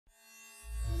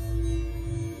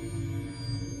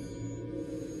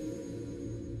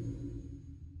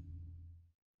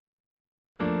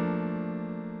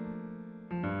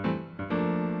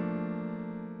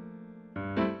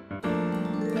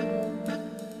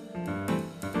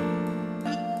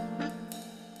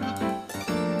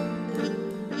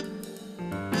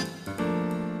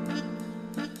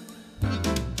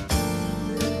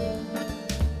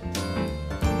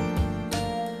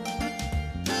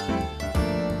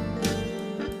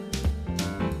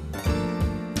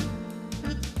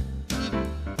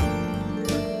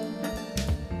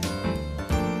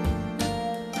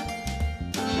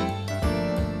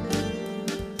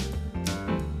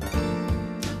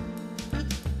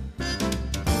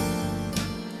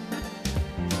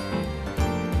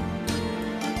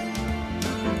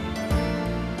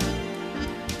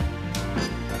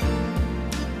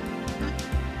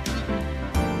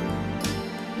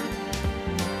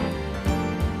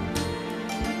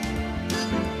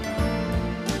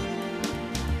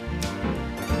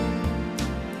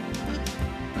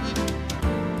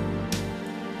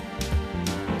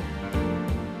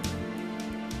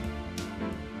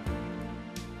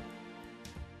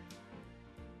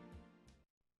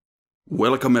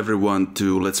Welcome everyone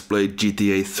to Let's Play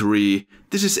GTA 3.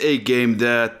 This is a game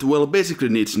that, well, basically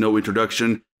needs no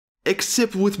introduction,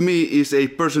 except with me is a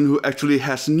person who actually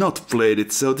has not played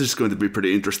it, so this is going to be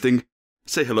pretty interesting.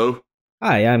 Say hello.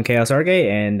 Hi, I'm ChaosArgate,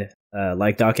 and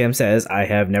like Doc M says, I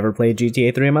have never played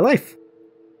GTA 3 in my life.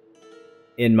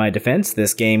 In my defense,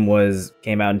 this game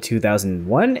came out in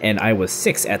 2001, and I was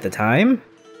 6 at the time.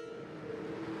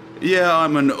 Yeah,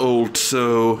 I'm an old,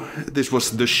 so this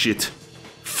was the shit.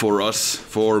 For us,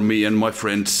 for me and my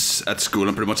friends at school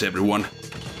and pretty much everyone.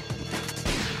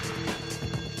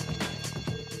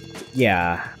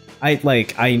 Yeah, I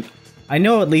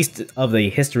know at least of the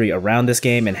history around this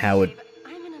game and how it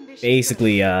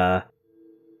basically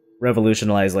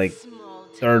revolutionized like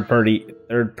third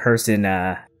person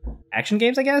action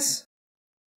games, I guess.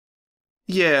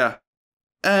 Yeah,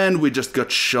 and we just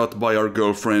got shot by our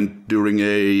girlfriend during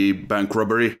a bank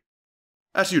robbery,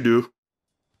 as you do.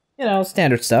 You know,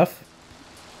 standard stuff.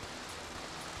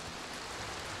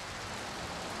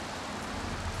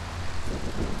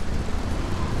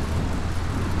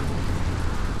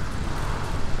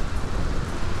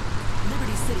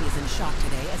 Liberty City is in shock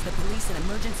today as the police and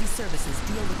emergency services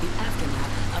deal with the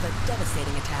aftermath of a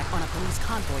devastating attack on a police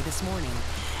convoy this morning.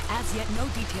 As yet, no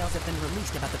details have been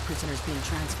released about the prisoners being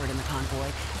transferred in the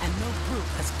convoy, and no group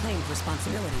has claimed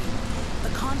responsibility.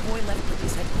 The convoy left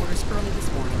police headquarters early this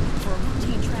morning for a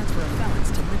routine transfer of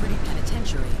felons to Liberty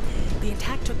Penitentiary. The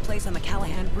attack took place on the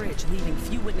Callahan Bridge, leaving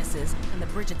few witnesses and the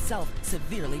bridge itself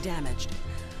severely damaged.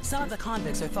 Some of the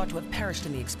convicts are thought to have perished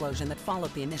in the explosion that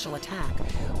followed the initial attack.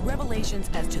 Revelations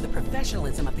as to the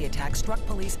professionalism of the attack struck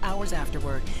police hours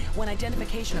afterward, when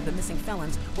identification of the missing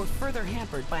felons were further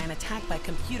hampered by an attack by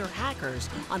computer hackers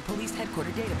on police headquarter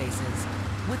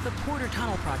databases. With the Porter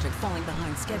Tunnel project falling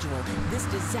behind schedule, this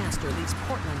disaster leaves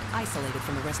Portland isolated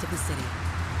from the rest of the city.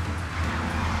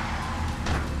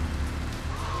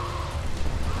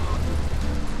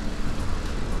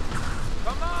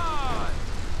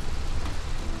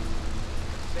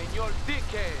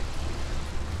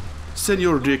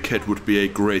 Senor Dickhead would be a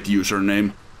great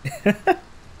username.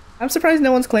 I'm surprised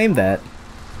no one's claimed that.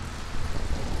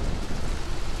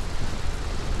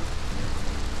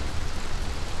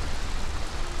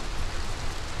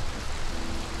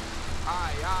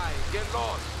 Aye, get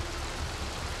lost.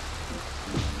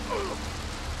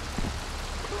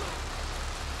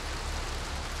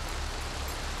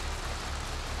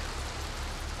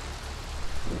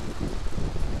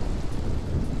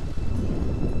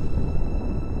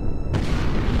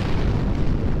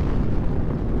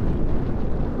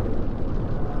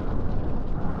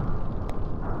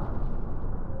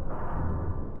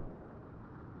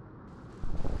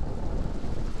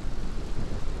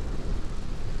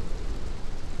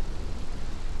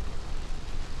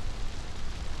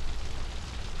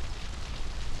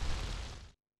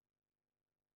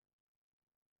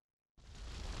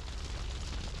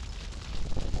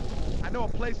 I know a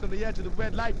place on the edge of the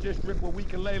red light district where we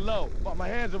can lay low, but my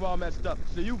hands are all messed up,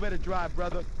 so you better drive,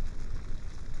 brother.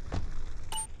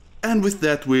 And with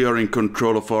that, we are in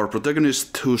control of our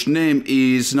protagonist, whose name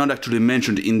is not actually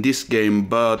mentioned in this game,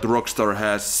 but Rockstar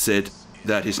has said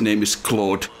that his name is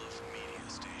Claude.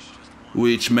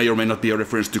 Which may or may not be a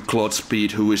reference to Claude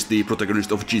Speed, who is the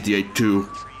protagonist of GTA 2.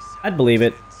 I'd believe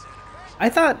it. I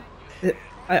thought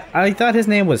his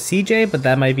name was CJ, but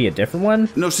that might be a different one.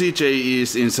 No, CJ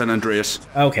is in San Andreas.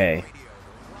 Okay.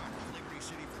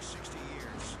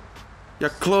 Yeah,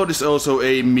 Claude is also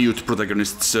a mute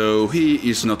protagonist, so he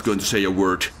is not going to say a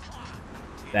word.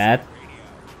 That.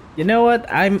 You know what?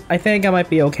 I think I might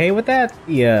be okay with that.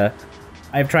 Yeah.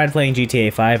 I've tried playing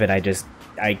GTA 5 and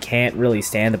I can't really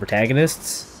stand the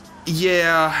protagonists.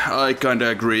 Yeah, I kinda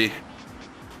agree.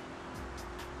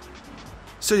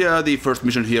 So yeah, the first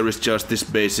mission here is just this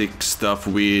basic stuff.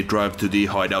 We drive to the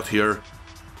hideout here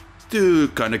to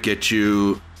kinda get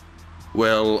you,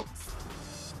 well,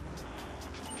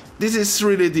 this is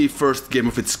really the first game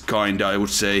of its kind, I would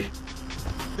say.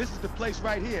 This is the place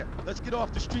right here. Let's get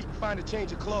off the street and find a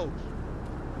change of clothes.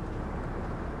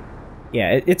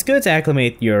 Yeah, it's good to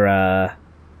acclimate your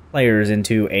players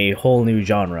into a whole new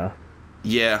genre.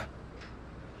 Yeah.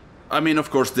 I mean, of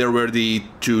course, there were the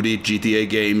 2D GTA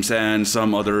games and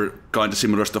some other kinda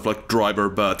similar stuff like Driver,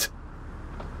 but...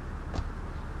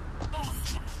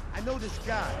 I know this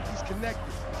guy. He's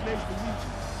connected. His name's Luigi.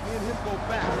 Me and him go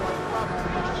back. So I can probably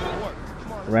make this work.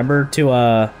 Come on. Remember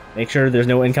to make sure there's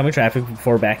no incoming traffic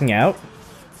before backing out.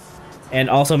 And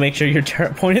also make sure you're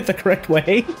pointed the correct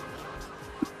way.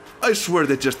 I swear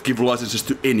they just give licenses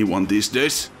to anyone these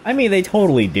days. I mean, they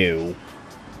totally do.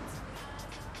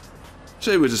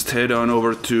 So we just head on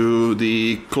over to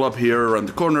the club here around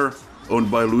the corner.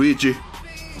 owned by Luigi.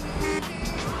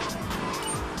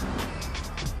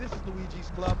 This is Luigi's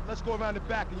club. Let's go around the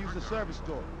back and use the service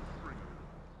door.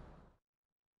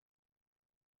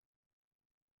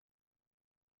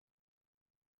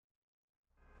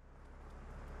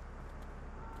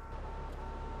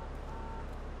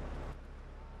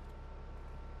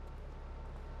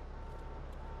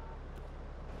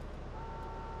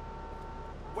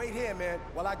 Wait here, man,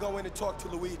 while I go in and talk to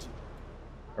Luigi.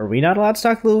 Are we not allowed to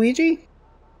talk to Luigi?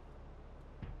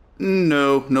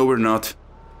 No, we're not.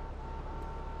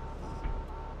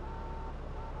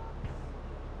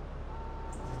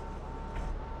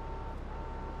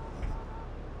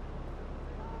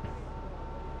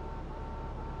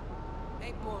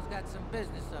 Eightball's got some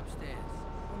business upstairs.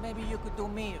 Well, maybe you could do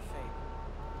me a favor.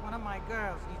 One of my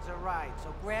girls needs a ride,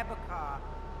 so grab a car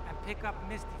and pick up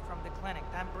Misty from the clinic,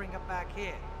 then bring her back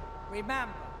here.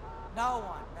 Remember, no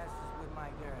one messes with my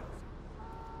girls.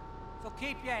 So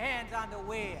keep your hands on the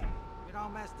wheel. If you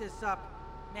don't mess this up,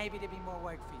 maybe there'll be more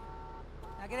work for you.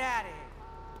 Now get out of here.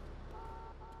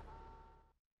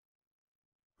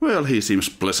 Well, he seems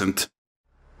pleasant.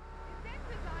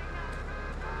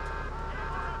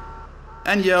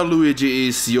 And yeah, Luigi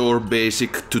is your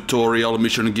basic tutorial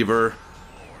mission giver.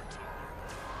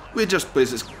 We just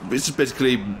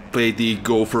basically play the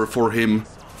gopher for him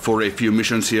for a few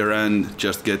missions here and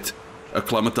just get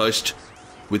acclimatized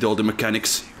with all the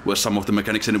mechanics. Well, some of the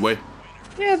mechanics anyway.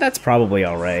 Yeah, that's probably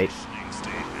alright.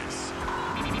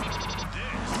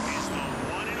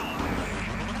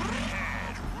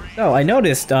 So, I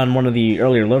noticed on one of the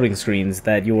earlier loading screens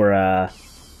that you were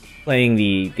playing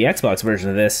the Xbox version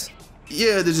of this.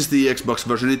 Yeah, this is the Xbox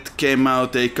version. It came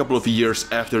out a couple of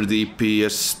years after the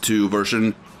PS2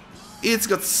 version. It's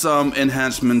got some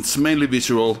enhancements, mainly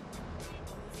visual.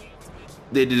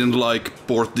 They didn't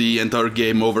port the entire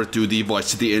game over to the Vice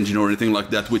City engine or anything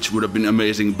like that, which would have been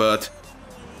amazing, but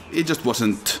it just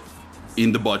wasn't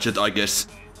in the budget, I guess.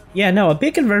 Yeah, no, a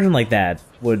big conversion like that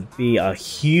would be a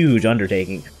huge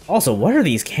undertaking. Also, what are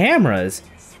these cameras?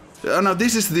 Now,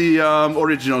 this is the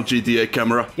original GTA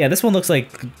camera. Yeah, this one looks like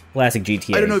classic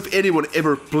GTA. I don't know if anyone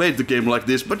ever played the game like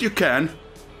this, but you can.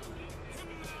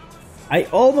 I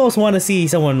almost want to see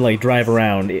someone drive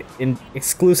around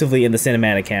exclusively in the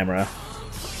cinematic camera.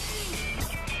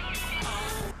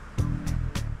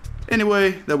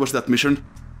 Anyway, that was that mission.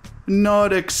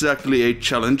 Not exactly a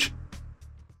challenge.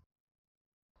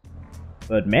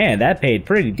 But man, that paid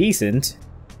pretty decent.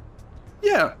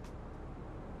 Yeah.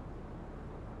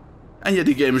 And yet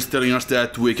the game is telling us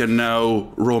that we can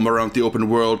now roam around the open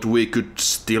world. We could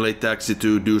steal a taxi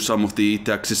to do some of the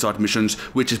taxi side missions,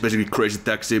 which is basically Crazy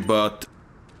Taxi, but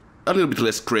a little bit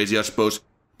less crazy, I suppose.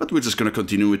 But we're just gonna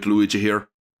continue with Luigi here.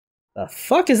 The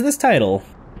fuck is this title?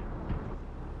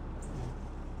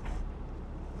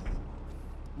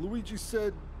 Luigi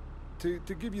said to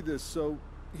give you this, so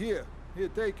here,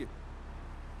 take it.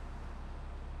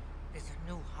 There's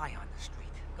a new high on the street.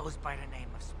 Goes by the name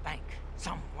of Spank.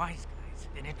 Some wise guy's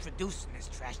been introducing this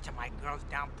trash to my girls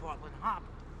down Portland Harbor.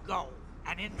 Go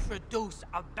and introduce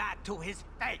a bat to his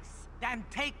face. Then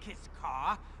take his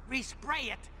car,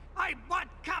 respray it. I want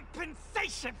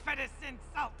compensation for this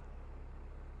insult.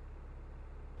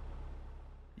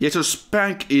 Yeah, so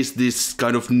Spank is this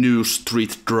kind of new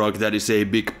street drug that is a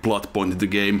big plot point in the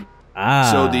game. Ah.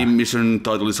 So the mission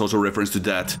title is also a reference to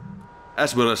that.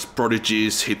 As well as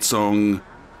Prodigy's hit song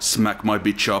Smack My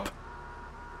Bitch Up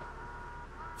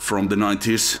from the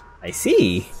 90s. I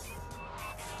see.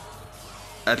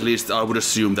 At least I would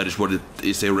assume that is what it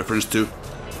is a reference to.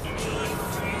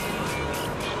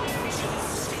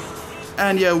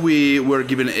 And yeah, we were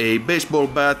given a baseball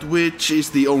bat, which is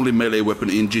the only melee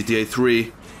weapon in GTA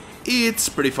 3. It's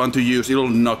pretty fun to use, it'll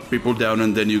knock people down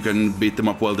and then you can beat them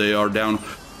up while they are down.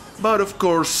 But of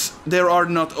course, there are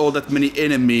not all that many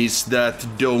enemies that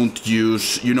don't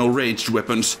use, ranged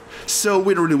weapons. So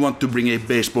we don't really want to bring a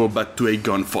baseball bat to a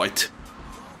gunfight.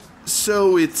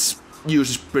 So its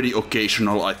use is pretty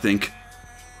occasional, I think.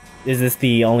 Is this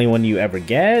the only one you ever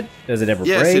get? Does it ever break?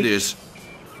 Yes, it is.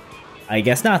 I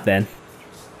guess not then.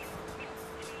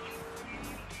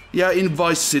 Yeah, in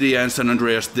Vice City and San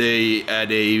Andreas they add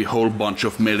a whole bunch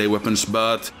of melee weapons,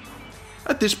 but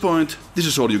at this point, this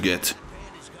is all you get.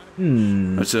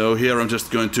 So here I'm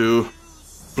just going to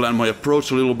plan my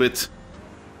approach a little bit.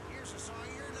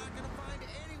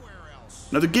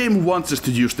 Now the game wants us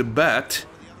to use the bat,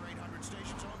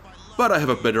 but I have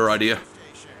a better idea.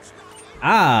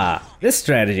 Ah, this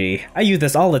strategy. I use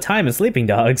this all the time in Sleeping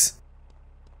Dogs.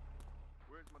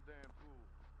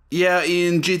 Yeah,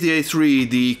 in GTA 3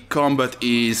 the combat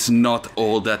is not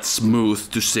all that smooth,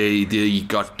 to say the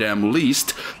goddamn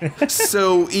least.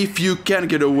 So if you can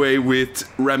get away with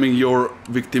ramming your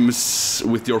victims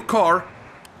with your car,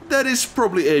 that is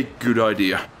probably a good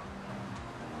idea.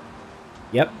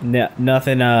 Yep,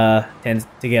 nothing tends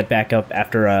to get back up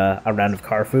after a round of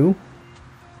car foo.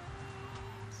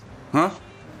 Huh?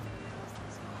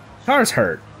 Cars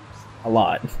hurt. A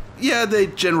lot. Yeah, they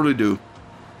generally do.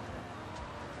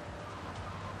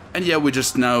 And yeah, we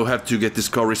just now have to get this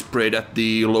car resprayed at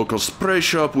the local spray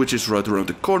shop, which is right around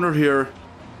the corner here.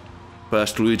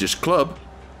 Past Luigi's Club.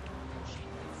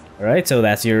 Alright, so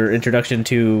that's your introduction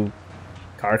to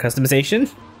car customization?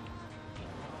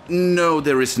 No,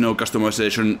 there is no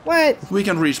customization. What? We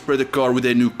can respray the car with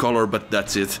a new color, but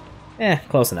that's it.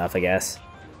 Close enough, I guess.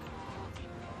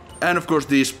 And of course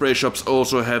the spray shops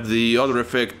also have the other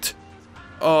effect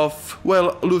of,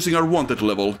 well, losing our wanted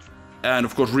level. And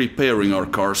of course repairing our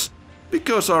cars,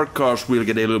 because our cars will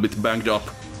get a little bit banged up.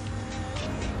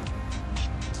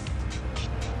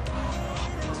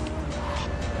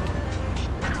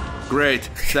 Great,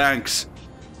 thanks.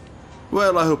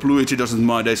 Well, I hope Luigi doesn't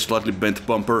mind a slightly bent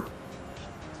bumper.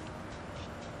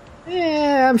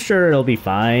 I'm sure it'll be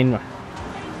fine.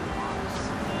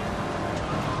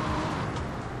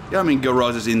 Yeah, I mean,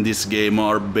 garages in this game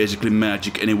are basically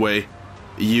magic anyway.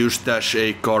 You stash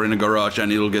a car in a garage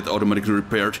and it'll get automatically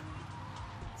repaired.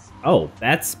 Oh,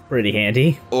 that's pretty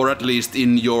handy. Or at least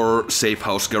in your safe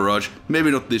house garage. Maybe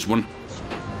not this one.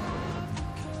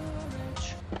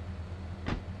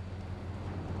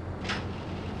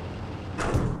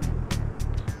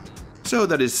 So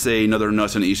that is another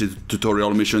nice and easy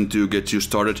tutorial mission to get you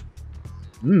started.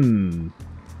 And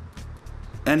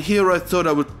here I thought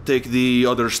I would take the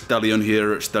other Stallion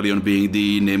here, Stallion being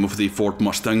the name of the Ford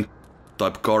Mustang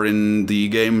type car in the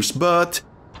games, but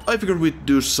I figured we'd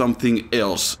do something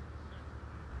else.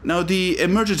 Now the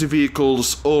emergency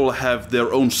vehicles all have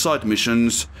their own side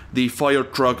missions. The fire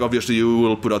truck, obviously you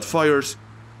will put out fires.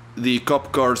 The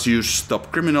cop cars you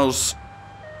stop criminals.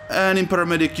 And in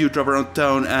paramedic you drive around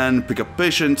town and pick up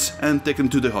patients and take them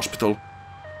to the hospital.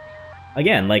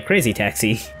 Again, like Crazy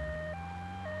Taxi.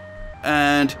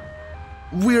 And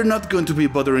we're not going to be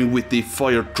bothering with the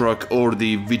fire truck or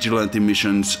the vigilante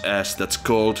missions, as that's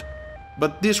called.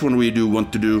 But this one we do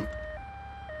want to do.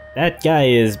 That guy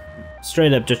is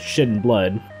straight up just shitting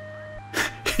blood.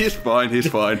 He's fine, he's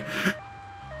fine.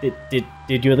 Did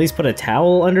you at least put a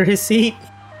towel under his seat?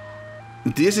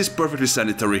 This is perfectly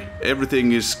sanitary.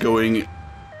 Everything is going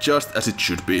just as it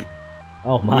should be.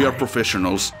 Oh my. We are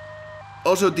professionals.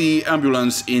 Also, the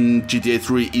ambulance in GTA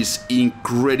 3 is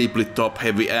incredibly top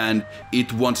heavy and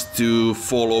it wants to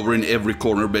fall over in every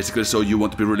corner basically, so you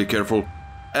want to be really careful.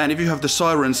 And if you have the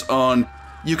sirens on,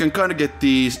 you can kind of get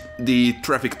the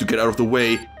traffic to get out of the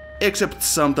way, except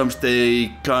sometimes they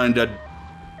kind of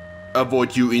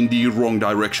avoid you in the wrong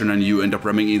direction and you end up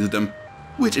ramming into them,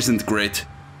 which isn't great.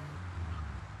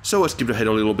 So I skipped ahead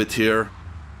a little bit here.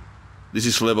 This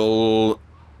is level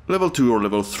 2 or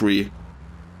level 3.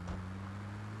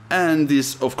 And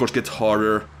this, of course, gets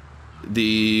harder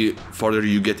the farther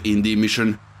you get in the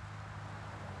mission.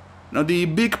 Now, the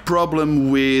big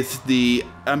problem with the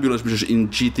ambulance missions in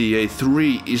GTA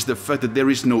 3 is the fact that there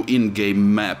is no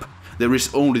in-game map. There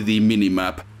is only the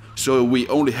mini-map. So we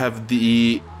only have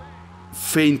the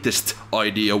faintest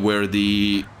idea where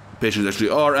the patients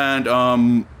actually are,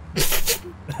 and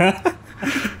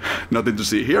nothing to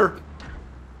see here.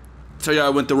 So yeah, I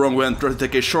went the wrong way and tried to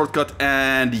take a shortcut,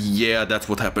 and yeah, that's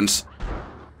what happens.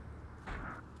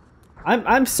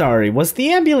 I'm sorry, was the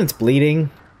ambulance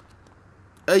bleeding?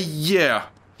 Yeah,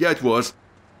 it was.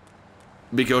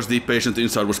 Because the patient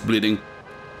inside was bleeding.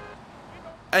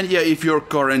 And yeah, if your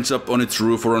car ends up on its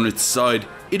roof or on its side,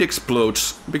 it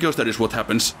explodes, because that is what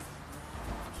happens.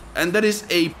 And that is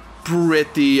a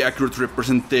pretty accurate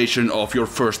representation of your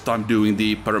first time doing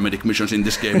the paramedic missions in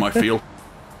this game, I feel.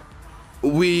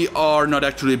 We are not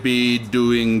actually be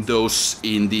doing those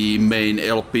in the main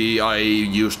LP. I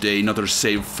used another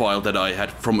save file that I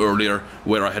had from earlier,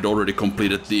 where I had already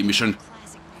completed the mission.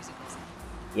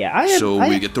 Yeah,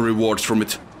 we get the rewards from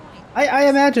it. I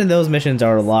imagine those missions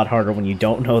are a lot harder when you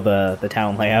don't know the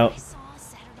town layout.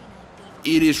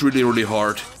 It is really, really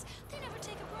hard.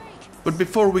 But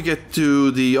before we get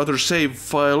to the other save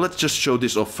file, let's just show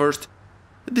this off first.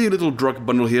 The little drug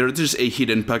bundle here, this is a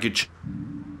hidden package.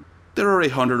 There are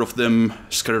 100 of them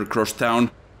scattered across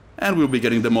town, and we'll be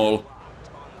getting them all.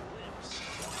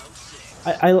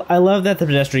 I love that the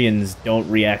pedestrians don't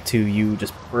react to you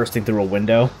just bursting through a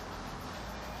window.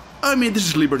 I mean, this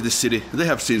is Liberty City. They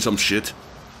have seen some shit.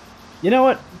 You know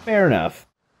what? Fair enough.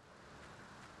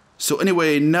 So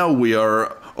anyway, now we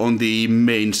are on the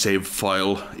main save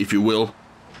file, if you will.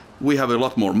 We have a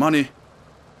lot more money.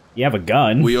 You have a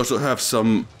gun. We also have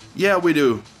some... Yeah, we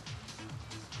do.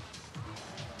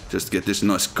 Just get this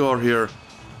nice car here.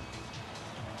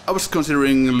 I was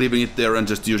considering leaving it there and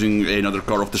just using another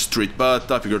car off the street, but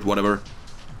I figured whatever.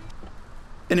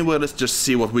 Anyway, let's just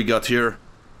see what we got here.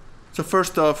 So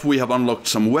first off, we have unlocked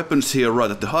some weapons here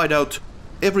right at the hideout.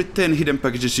 Every 10 hidden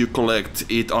packages you collect,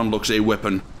 it unlocks a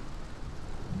weapon.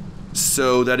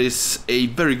 So that is a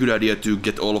very good idea to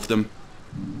get all of them.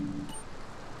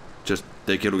 Just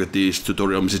take a look at these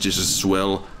tutorial messages as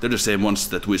well. They're the same ones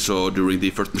that we saw during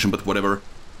the first mission, but whatever.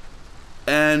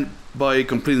 And by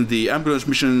completing the ambulance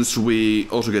missions, we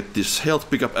also get this health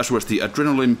pickup as well as the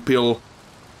adrenaline pill.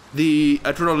 The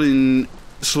adrenaline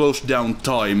slows down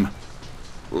time.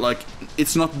 Like,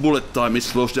 it's not bullet time, it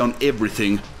slows down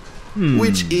everything.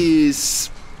 Which is...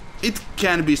 It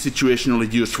can be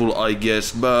situationally useful, I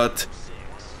guess, but...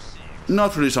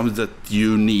 not really something that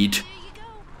you need.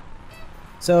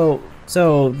 So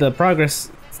the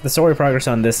story progress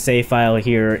on this save file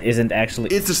here isn't actually...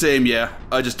 It's the same, yeah.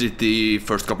 I just did the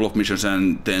first couple of missions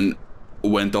and then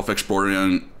went off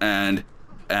exploring and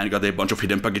got a bunch of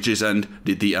hidden packages and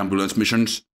did the ambulance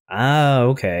missions. Ah,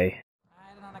 okay. I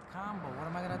had it on a combo. What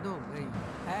am I gonna do?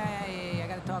 Hey, I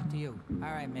gotta talk to you.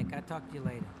 All right, Mick, I'll talk to you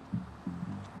later.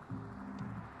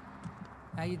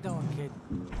 How you doing, kid?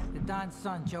 The Don's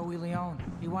son, Joey Leone.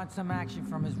 He wants some action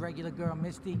from his regular girl,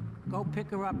 Misty. Go pick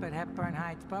her up at Hepburn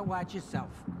Heights, but watch yourself.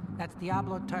 That's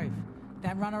Diablo turf.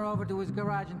 Then run her over to his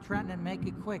garage in Trenton and make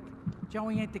it quick.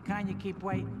 Joey ain't the kind you keep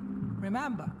waiting.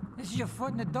 Remember, this is your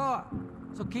foot in the door.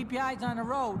 So keep your eyes on the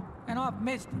road and off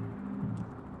Misty.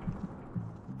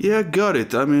 Yeah, got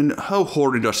it. I mean, how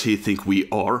horny does he think we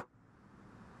are?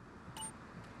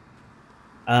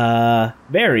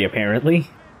 Very apparently.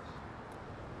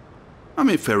 I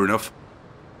mean, fair enough.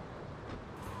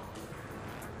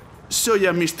 So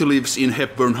yeah, Misty lives in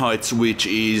Hepburn Heights, which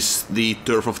is the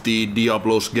turf of the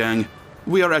Diablo's gang.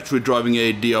 We are actually driving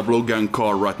a Diablo gang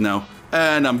car right now,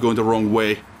 and I'm going the wrong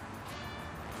way.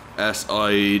 As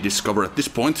I discover at this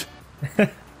point.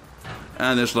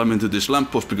 And then slam into this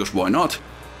lamppost, because why not?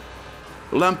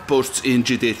 Lampposts in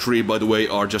GTA 3, by the way,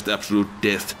 are just absolute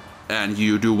death. And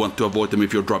you do want to avoid them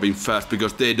if you're driving fast,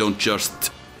 because they don't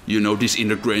just, you know,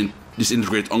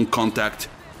 disintegrate on contact.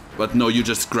 But no, you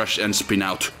just crash and spin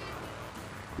out.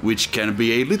 Which can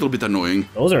be a little bit annoying.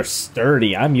 Those are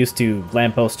sturdy. I'm used to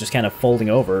lampposts just kind of folding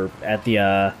over at the,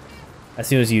 as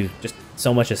soon as you just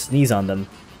so much as sneeze on them.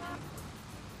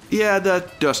 Yeah,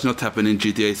 that does not happen in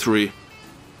GTA 3.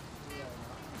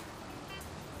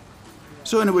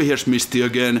 So anyway, here's Misty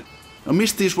again. Now,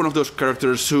 Misty is one of those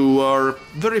characters who are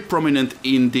very prominent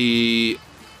in the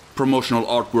promotional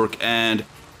artwork, and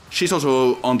she's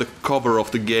also on the cover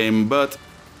of the game, but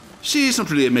she's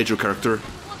not really a major character.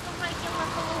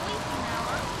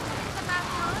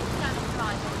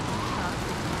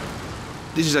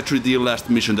 This is actually the last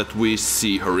mission that we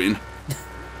see her in.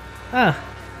 Ah.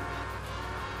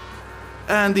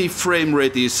 And the frame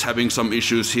rate is having some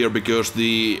issues here because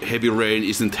the heavy rain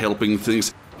isn't helping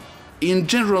things. In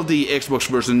general, the Xbox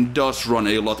version does run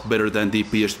a lot better than the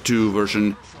PS2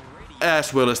 version,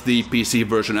 as well as the PC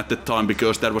version at the time,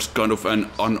 because that was kind of an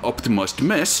unoptimized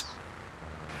mess.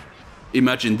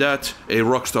 Imagine that, a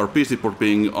Rockstar PC port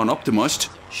being unoptimized.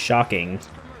 Shocking.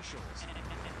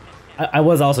 I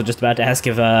was also just about to ask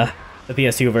if the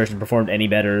PS2 version performed any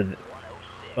better,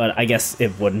 but I guess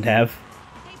it wouldn't have.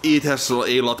 It has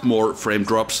a lot more frame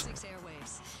drops.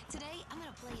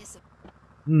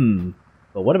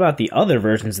 But what about the other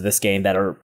versions of this game that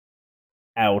are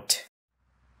out?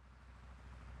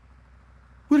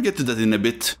 We'll get to that in a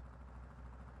bit.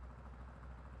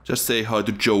 Just say hi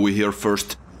to Joey here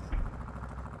first.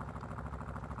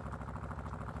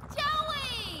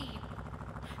 Joey!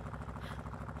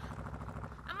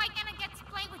 Am I gonna get to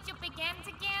play with your big ends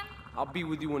again? I'll be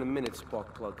with you in a minute,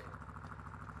 Sparkplug.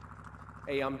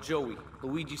 Hey, I'm Joey.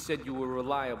 Luigi said you were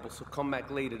reliable, so come back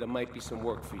later. There might be some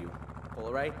work for you.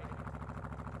 All right?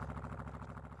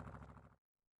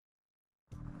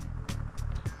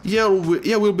 Yeah,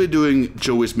 we'll be doing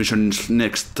Joey's missions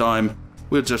next time.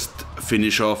 We'll just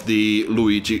finish off the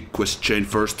Luigi quest chain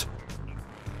first.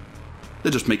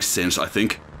 That just makes sense, I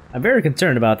think. I'm very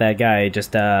concerned about that guy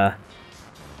just phasing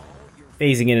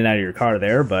in and out of your car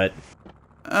there, but...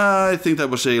 I think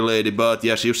that was a lady, but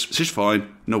yeah, she's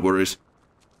fine. No worries.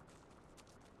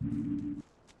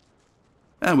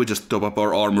 And we just top up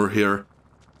our armor here.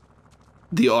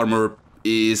 The armor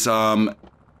is,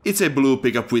 it's a blue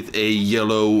pickup with a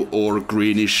yellow or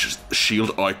greenish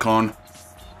shield icon.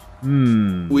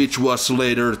 which was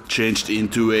later changed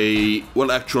into a,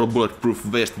 well, actual bulletproof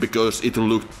vest because it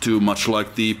looked too much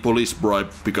like the police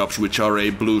bribe pickups, which are a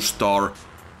blue star.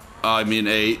 I mean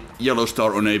a yellow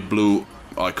star on a blue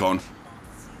icon.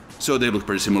 So they look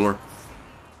pretty similar.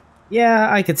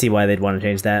 Yeah, I could see why they'd want to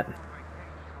change that.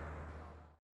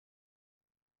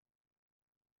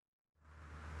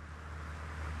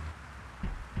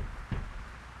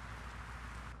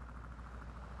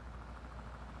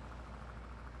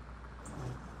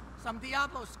 Some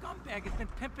Diablo scumbag has been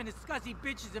pimping his scuzzy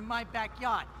bitches in my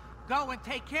backyard. Go and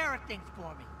take care of things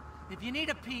for me. If you need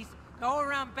a piece, go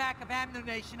around back of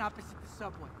Ammunition opposite the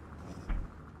subway.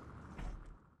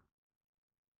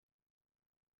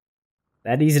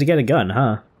 That easy to get a gun,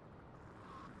 huh?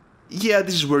 Yeah,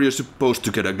 this is where you're supposed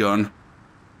to get a gun.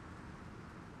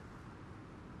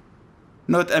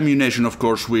 Not ammunition, of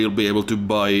course, we'll be able to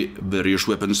buy various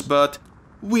weapons, but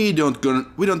we don't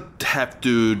have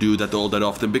to do that all that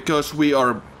often because we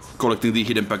are collecting the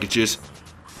hidden packages.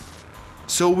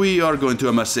 So we are going to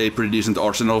amass a pretty decent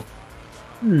arsenal.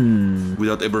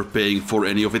 Without ever paying for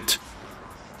any of it.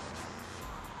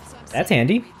 That's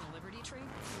handy.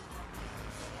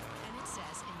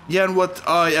 Yeah, and what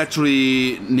I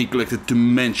actually neglected to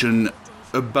mention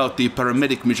about the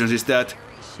paramedic missions is that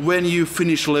when you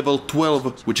finish level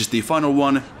 12, which is the final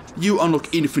one, you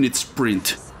unlock infinite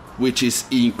sprint, which is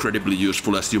incredibly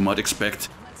useful as you might expect.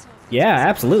 Yeah,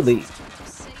 absolutely.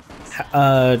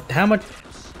 How much?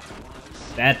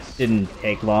 That didn't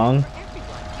take long.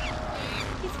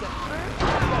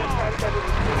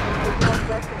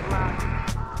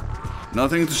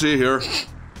 Nothing to see here.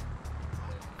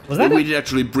 Was that we did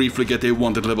actually briefly get a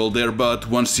wanted level there, but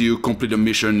once you complete a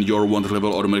mission, your wanted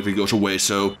level automatically goes away,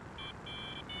 so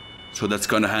that's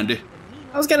kinda handy.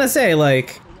 I was gonna say,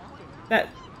 like, that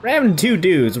ramming two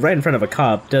dudes right in front of a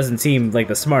cop doesn't seem like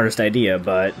the smartest idea,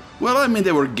 but... Well, I mean,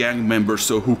 they were gang members,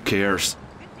 so who cares?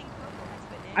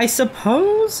 I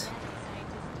suppose?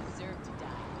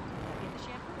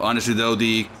 Honestly though,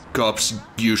 the cops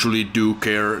usually do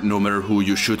care no matter who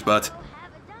you shoot at.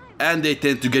 And they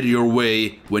tend to get your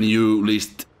way when you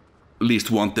least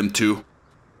want them to.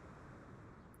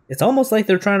 It's almost like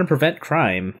they're trying to prevent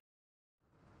crime.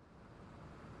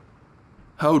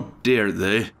 How dare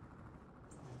they?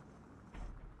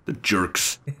 The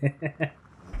jerks. The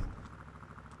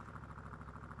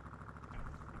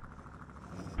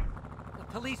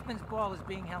policeman's ball is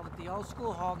being held at the old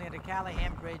school hall near the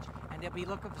Callahan Bridge, and they'll be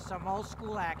looking for some old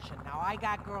school action. Now, I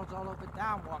got girls all over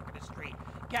town walking the street.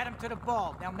 Get them to the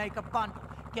ball. They'll make a bundle.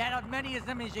 Get as many of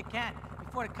them as you can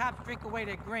before the cops drink away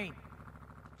their green.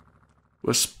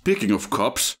 Well, speaking of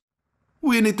cops,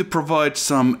 we need to provide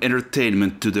some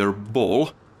entertainment to their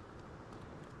ball.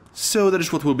 So that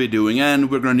is what we'll be doing,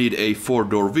 and we're gonna need a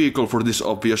 4-door vehicle for this,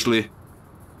 obviously.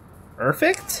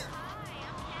 Perfect?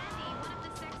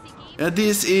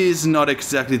 This is not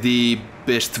exactly the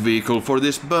best vehicle for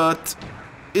this, but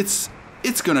it's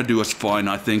gonna do us fine,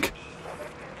 I think.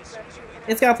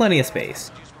 It's got plenty of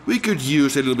space. We could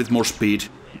use a little bit more speed,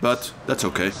 but that's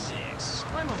okay.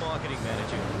 I'm a marketing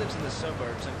manager who lives in the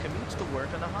suburbs and commutes to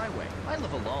work on the highway. I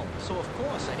live alone, so of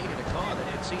course I needed a car that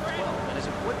had C12 and is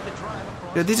equipped to drive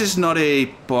across... Yeah, this is not a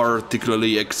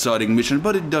particularly exciting mission,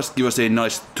 but it does give us a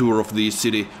nice tour of the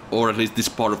city, or at least this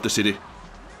part of the city.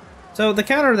 So the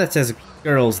counter that says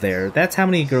girls there, that's how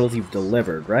many girls you've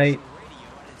delivered, right?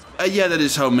 Yeah, that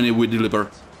is how many we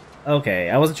deliver. Okay,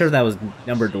 I wasn't sure if that was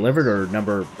number delivered or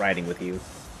number riding with you.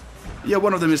 Yeah,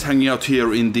 one of them is hanging out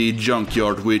here in the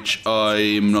junkyard, which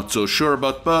I'm not so sure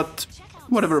about, but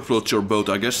whatever floats your boat,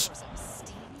 I guess.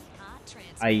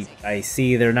 I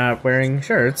see they're not wearing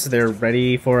shirts. They're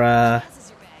ready for,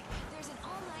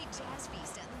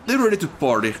 They're ready to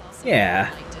party.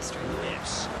 Yeah.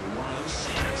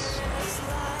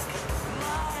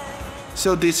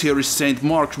 So this here is St.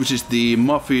 Mark's, which is the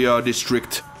Mafia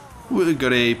district. We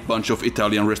got a bunch of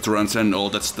Italian restaurants and all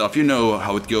that stuff. You know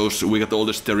how it goes. We got all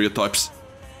the stereotypes.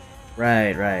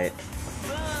 Right, right.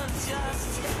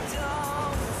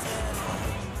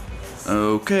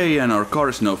 Okay, and our car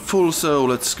is now full, so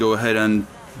let's go ahead and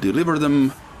deliver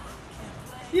them.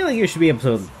 I feel like you should be able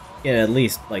to get at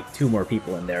least, like, 2 more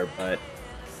people in there, but...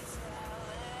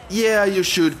 Yeah, you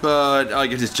should, but I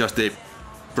guess it's just a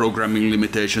programming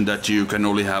limitation that you can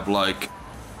only have, like,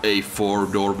 a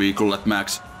 4-door vehicle at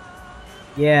max.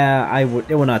 Yeah,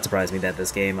 it would not surprise me that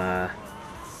this game,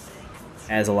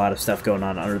 has a lot of stuff going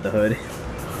on under the hood.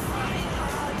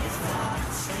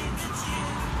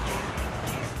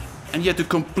 And yet to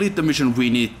complete the mission we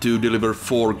need to deliver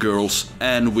 4 girls,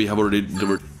 and we have already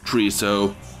delivered 3,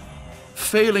 so...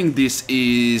 Failing this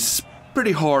is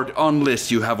pretty hard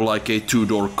unless you have like a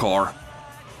two-door car.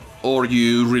 Or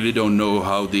you really don't know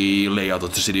how the layout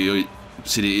of the city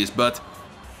is, but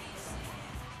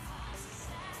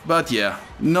yeah,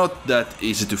 not that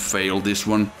easy to fail this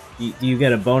one. Do you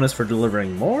get a bonus for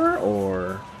delivering more,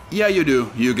 or? Yeah, you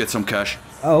do. You get some cash.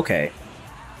 Oh, okay.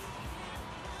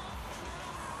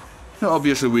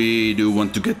 Obviously, we do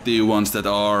want to get the ones that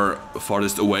are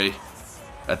farthest away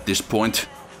at this point,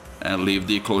 and leave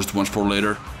the closest ones for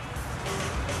later.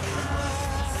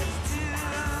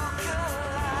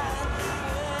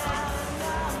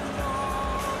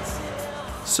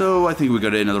 So I think we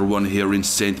got another one here in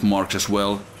St. Mark's as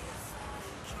well.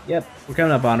 Yep, we're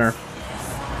coming up on her.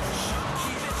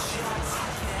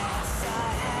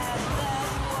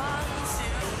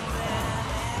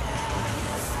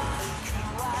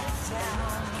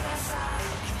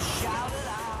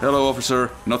 Hello,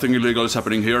 officer. Nothing illegal is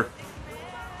happening here.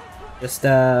 Just,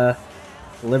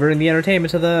 delivering the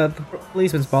entertainment to the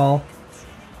policeman's ball.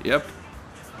 Yep.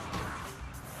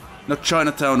 Now,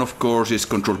 Chinatown, of course, is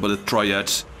controlled by the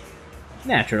Triads.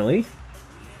 Naturally.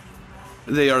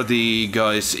 They are the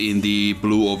guys in the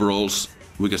blue overalls.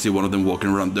 We can see one of them walking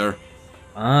around there.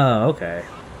 Ah, okay.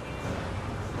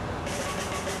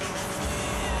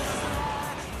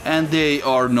 And they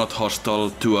are not hostile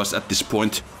to us at this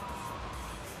point.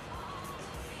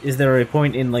 Is there a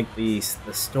point in, like, the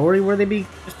story where they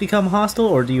just become hostile,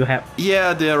 or do you have...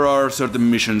 Yeah, there are certain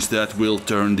missions that will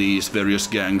turn these various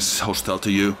gangs hostile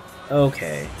to you.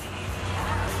 Okay.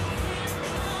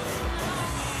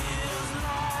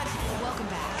 Welcome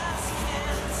back.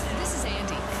 This is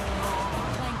Andy.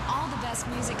 Playing all the best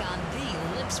music on the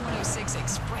Lips 106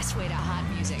 Expressway to Hot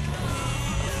Music.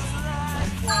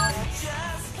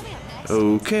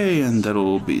 Okay, and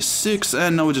that'll be 6,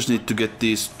 and now we just need to get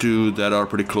these 2 that are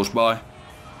pretty close by.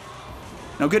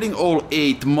 Now getting all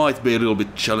 8 might be a little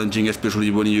bit challenging,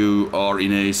 especially when you are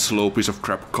in a slow piece of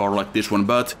crap car like this one,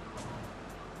 but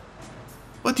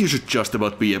you should just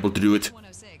about be able to do it.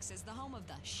 106 is the home of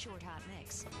the short hot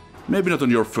mix. Maybe not on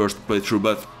your first playthrough,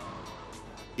 but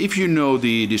if you know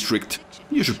the district,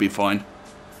 you should be fine.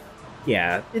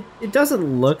 Yeah, it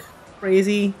doesn't look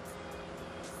crazy,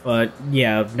 but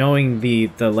yeah, knowing the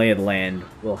lay of the land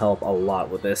will help a lot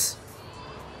with this.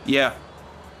 Yeah.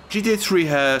 GTA 3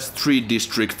 has 3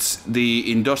 districts.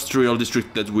 The industrial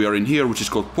district that we are in here, which is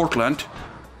called Portland.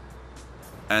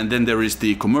 And then there is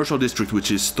the commercial district,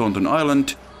 which is Staunton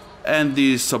Island. And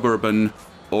the suburban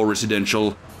or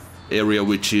residential area,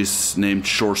 which is named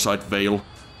Shoreside Vale.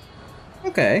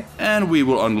 Okay. And we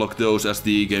will unlock those as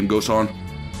the game goes on.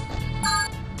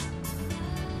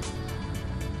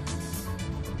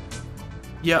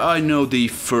 Yeah, I know the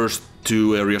first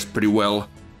 2 areas pretty well.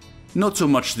 Not so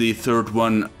much the third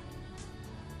one,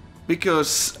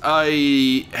 because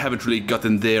I haven't really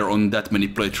gotten there on that many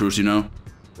playthroughs, you know?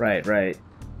 Right, right.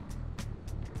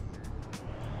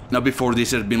 Now before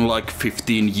this, it had been like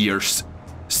 15 years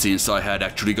since I had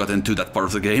actually gotten to that part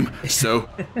of the game, so...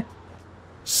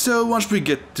 So once we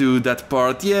get to that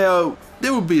part, yeah,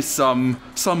 there will be some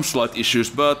slight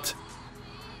issues, but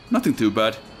nothing too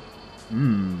bad.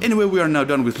 Anyway, we are now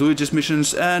done with Luigi's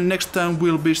missions, and next time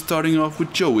we'll be starting off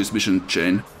with Joey's mission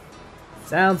chain.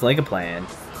 Sounds like a plan.